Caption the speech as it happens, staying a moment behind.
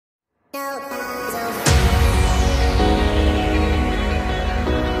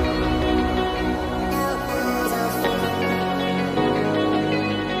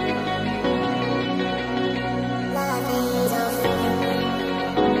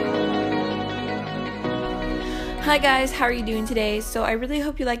Hi guys, how are you doing today? So I really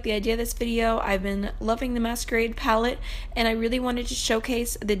hope you like the idea of this video. I've been loving the Masquerade palette and I really wanted to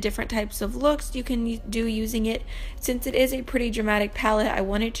showcase the different types of looks you can do using it. Since it is a pretty dramatic palette, I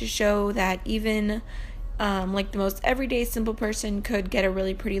wanted to show that even like the most everyday simple person could get a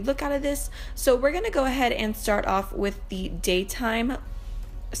really pretty look out of this. So we're going to go ahead and start off with the daytime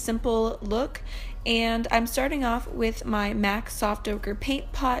simple look, and I'm starting off with my MAC Soft Ochre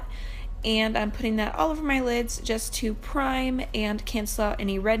Paint Pot, and I'm putting that all over my lids just to prime and cancel out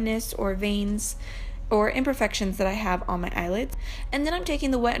any redness or veins or imperfections that I have on my eyelids. And then I'm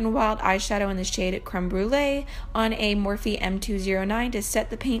taking the Wet n Wild eyeshadow in the shade Creme Brûlée on a Morphe M209 to set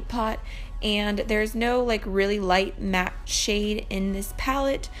the paint pot. And there's no like really light matte shade in this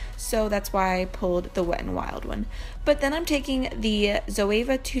palette, so that's why I pulled the Wet n Wild one. But then I'm taking the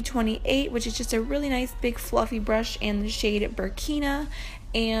Zoeva 228, which is just a really nice big fluffy brush, and the shade Burkina,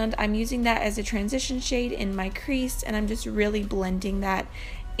 and I'm using that as a transition shade in my crease, and I'm just really blending that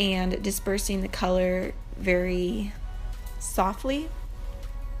and dispersing the color very softly.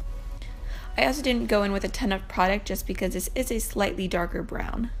 I also didn't go in with a ton of product just because this is a slightly darker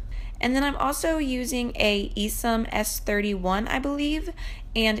brown. And then I'm also using a Esam S31, I believe,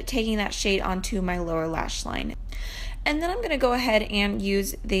 and taking that shade onto my lower lash line. And then I'm going to go ahead and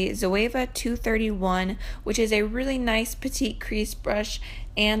use the Zoeva 231, which is a really nice petite crease brush,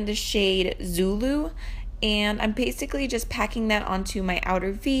 and the shade Zulu. And I'm basically just packing that onto my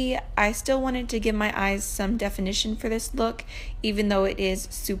outer V. I still wanted to give my eyes some definition for this look, even though it is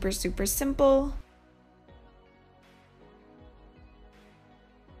super simple.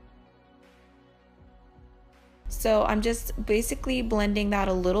 So I'm just basically blending that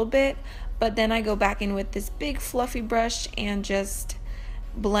a little bit, but then I go back in with this big fluffy brush and just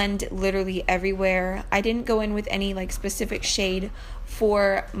blend literally everywhere. I didn't go in with any like specific shade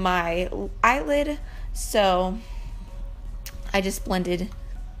for my eyelid, so I just blended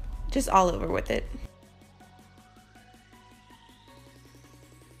just all over with it.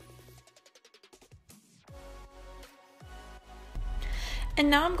 And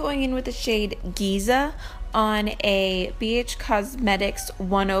now I'm going in with the shade Giza on a BH Cosmetics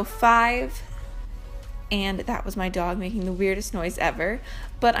 105, and that was my dog making the weirdest noise ever.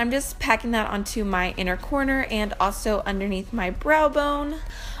 But I'm just packing that onto my inner corner and also underneath my brow bone.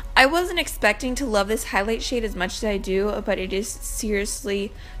 I wasn't expecting to love this highlight shade as much as I do, but it is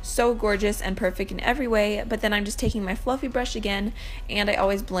seriously so gorgeous and perfect in every way. But then I'm just taking my fluffy brush again, and I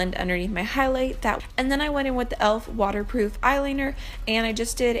always blend underneath my highlight. And then I went in with the e.l.f. Waterproof Eyeliner, and I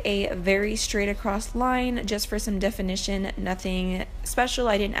just did a very straight across line just for some definition, nothing special.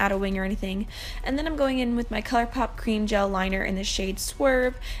 I didn't add a wing or anything. And then I'm going in with my Colourpop Cream Gel Liner in the shade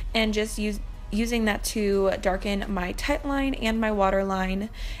Swerve, and just using that to darken my tight line and my waterline.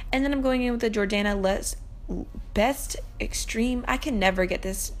 And then I'm going in with the Jordana Best Extreme, I can never get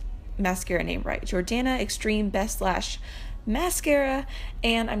this mascara name right, Jordana Extreme Best Lash Mascara,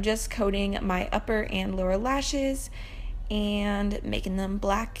 and I'm just coating my upper and lower lashes and making them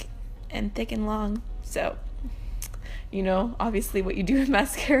black and thick and long. So, you know, obviously what you do with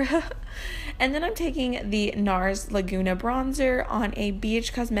mascara. And then I'm taking the Nars Laguna bronzer on a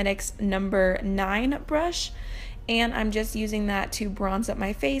BH Cosmetics number 9 brush, and I'm just using that to bronze up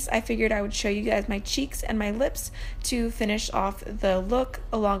my face. I figured I would show you guys my cheeks and my lips to finish off the look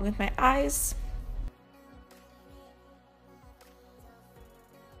along with my eyes.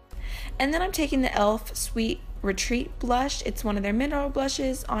 And then I'm taking the e.l.f. Sweet Retreat blush. It's one of their mineral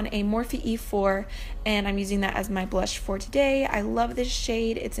blushes on a Morphe E4, and I'm using that as my blush for today. I love this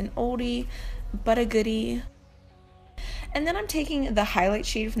shade. It's an oldie but a goodie. And then I'm taking the highlight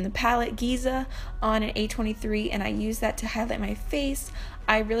shade from the palette, Giza, on an A23, and I use that to highlight my face.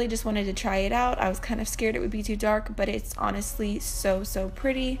 I really just wanted to try it out. I was kind of scared it would be too dark, but it's honestly so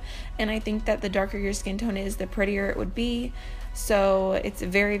pretty, and I think that the darker your skin tone is, the prettier it would be. So it's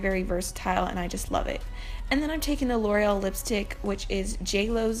very versatile, and I just love it. And then I'm taking the L'Oreal lipstick, which is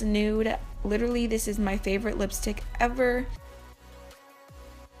JLo's Nude. Literally, this is my favorite lipstick ever.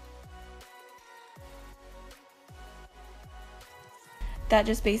 That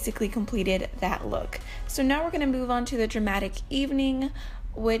just basically completed that look. So now we're going to move on to the dramatic evening,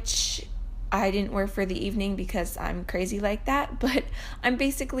 which I didn't wear for the evening because I'm crazy like that, but I'm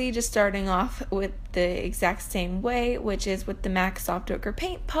basically just starting off with the exact same way, which is with the MAC Soft Ochre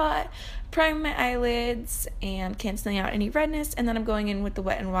Paint Pot, priming my eyelids and canceling out any redness, and then I'm going in with the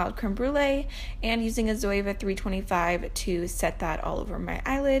Wet n Wild Creme Brûlée and using a Zoeva 325 to set that all over my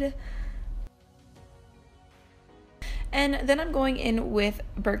eyelid. And then I'm going in with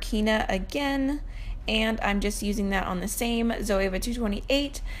Burkina again, and I'm just using that on the same Zoeva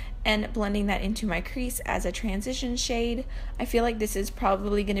 228 and blending that into my crease as a transition shade. I feel like this is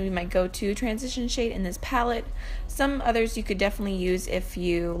probably going to be my go-to transition shade in this palette. Some others you could definitely use if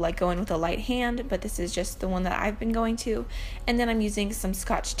you like going with a light hand, but this is just the one that I've been going to. And then I'm using some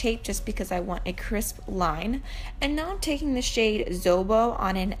Scotch tape just because I want a crisp line. And now I'm taking the shade Zobo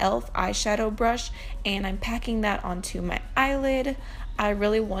on an e.l.f. eyeshadow brush and I'm packing that onto my eyelid. I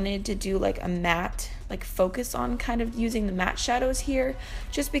really wanted to do like a matte, like focus on kind of using the matte shadows here,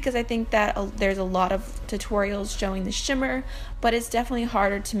 just because I think that there's a lot of tutorials showing the shimmer, but it's definitely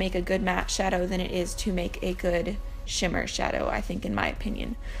harder to make a good matte shadow than it is to make a good shimmer shadow, I think, in my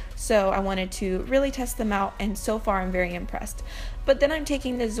opinion. So I wanted to really test them out, and so far I'm very impressed. But then I'm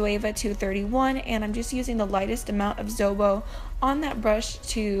taking the Zoeva 231 and I'm just using the lightest amount of Zobo on that brush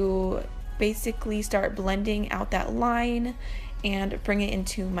to basically start blending out that line and bring it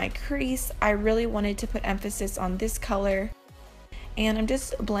into my crease. I really wanted to put emphasis on this color, and I'm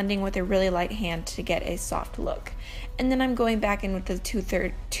just blending with a really light hand to get a soft look. And then I'm going back in with the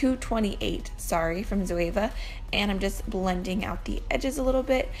 228 from Zoeva, and I'm just blending out the edges a little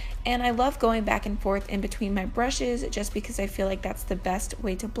bit. And I love going back and forth in between my brushes just because I feel like that's the best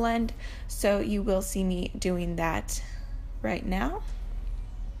way to blend. So you will see me doing that right now.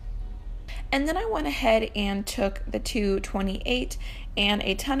 And then I went ahead and took the 228 and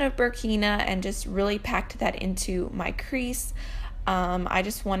a ton of Burkina and just really packed that into my crease. I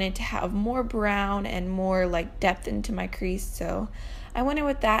just wanted to have more brown and more like depth into my crease, so I went in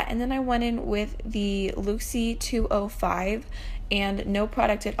with that. And then I went in with the Luxie 205 and no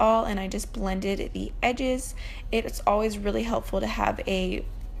product at all, and I just blended the edges. It's always really helpful to have a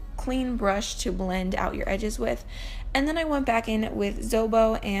clean brush to blend out your edges with. And then I went back in with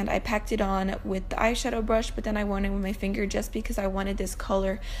Zobo and I packed it on with the eyeshadow brush, but then I went in with my finger just because I wanted this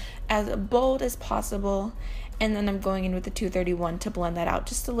color as bold as possible. And then I'm going in with the 231 to blend that out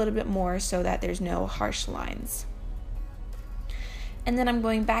just a little bit more so that there's no harsh lines. And then I'm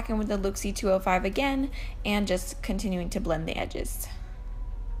going back in with the Luxie 205 again and just continuing to blend the edges.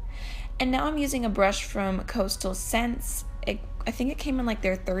 And now I'm using a brush from Coastal Scents. I think it came in like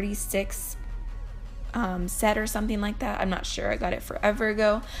their 36 set or something like that. I'm not sure, I got it forever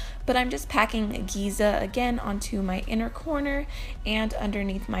ago. But I'm just packing Giza again onto my inner corner and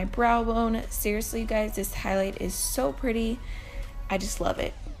underneath my brow bone. Seriously, you guys, this highlight is so pretty. I just love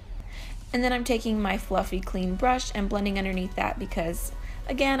it. And then I'm taking my fluffy clean brush and blending underneath that because,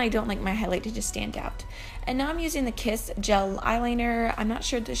 again, I don't like my highlight to just stand out. And now I'm using the Kiss Gel Eyeliner. I'm not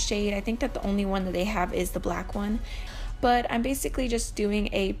sure the shade. I think that the only one that they have is the black one. But I'm basically just doing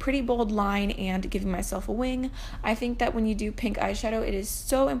a pretty bold line and giving myself a wing. I think that when you do pink eyeshadow, it is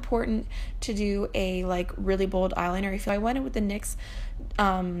so important to do a like really bold eyeliner. I went in with the NYX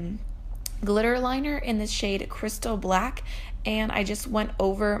glitter liner in the shade Crystal Black, and I just went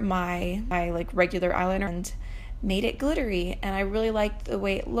over my like regular eyeliner and made it glittery, and I really liked the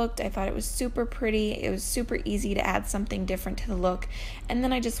way it looked. I thought it was super pretty. It was super easy to add something different to the look. And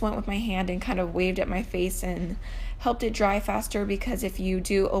then I just went with my hand and kind of waved at my face and helped it dry faster, because if you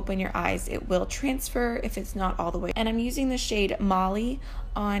do open your eyes, it will transfer if it's not all the way. And I'm using the shade Molly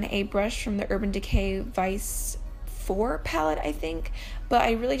on a brush from the Urban Decay Vice 4 palette, I think, but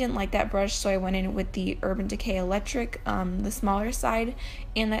I really didn't like that brush, so I went in with the Urban Decay Electric, the smaller side,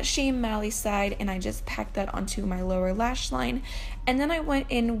 and that Shame Mally side, and I just packed that onto my lower lash line. And then I went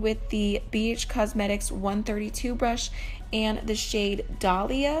in with the BH Cosmetics 132 brush and the shade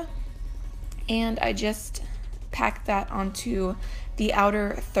Dahlia, and I just packed that onto the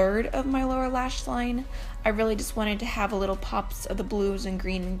outer third of my lower lash line. I really just wanted to have a little pops of the blues and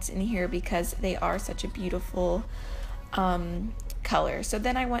greens in here because they are such a beautiful color. So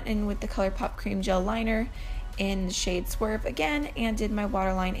then I went in with the Colourpop Cream Gel Liner in the shade Swerve again and did my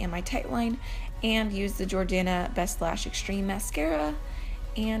waterline and my tight line, and used the Jordana Best Lash Extreme Mascara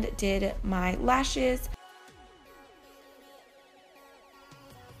and did my lashes.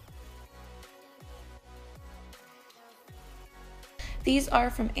 These are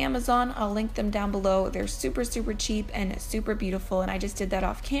from Amazon. I'll link them down below. They're super cheap and super beautiful, and I just did that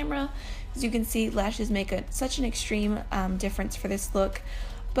off camera. As you can see, lashes make such an extreme difference for this look.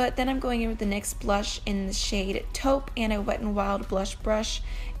 But then I'm going in with the NYX blush in the shade Taupe and a Wet n Wild blush brush,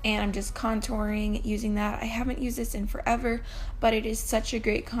 and I'm just contouring using that. I haven't used this in forever, but it is such a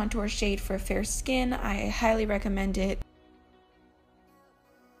great contour shade for fair skin. I highly recommend it.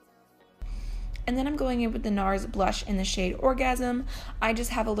 And then I'm going in with the Nars blush in the shade Orgasm. I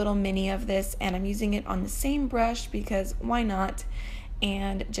just have a little mini of this and I'm using it on the same brush because why not?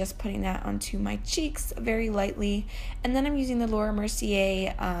 and just putting that onto my cheeks very lightly. And then I'm using the Laura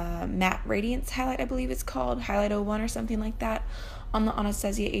Mercier Matte Radiance highlight, I believe it's called, Highlight 01 or something like that, on the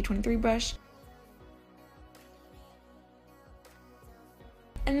Anastasia A23 brush.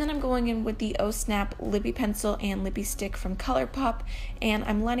 And then I'm going in with the Oh Snap Lippie pencil and Lippie stick from Colourpop, and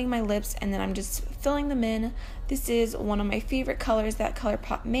I'm lining my lips and then I'm just filling them in. This is one of my favorite colors that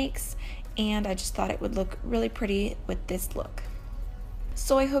Colourpop makes, and I just thought it would look really pretty with this look.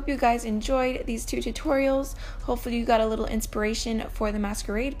 So I hope you guys enjoyed these two tutorials. Hopefully you got a little inspiration for the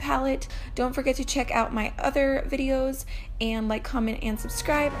Masquerade palette. Don't forget to check out my other videos and like, comment, and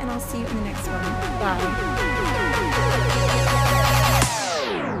subscribe, and I'll see you in the next one. Bye.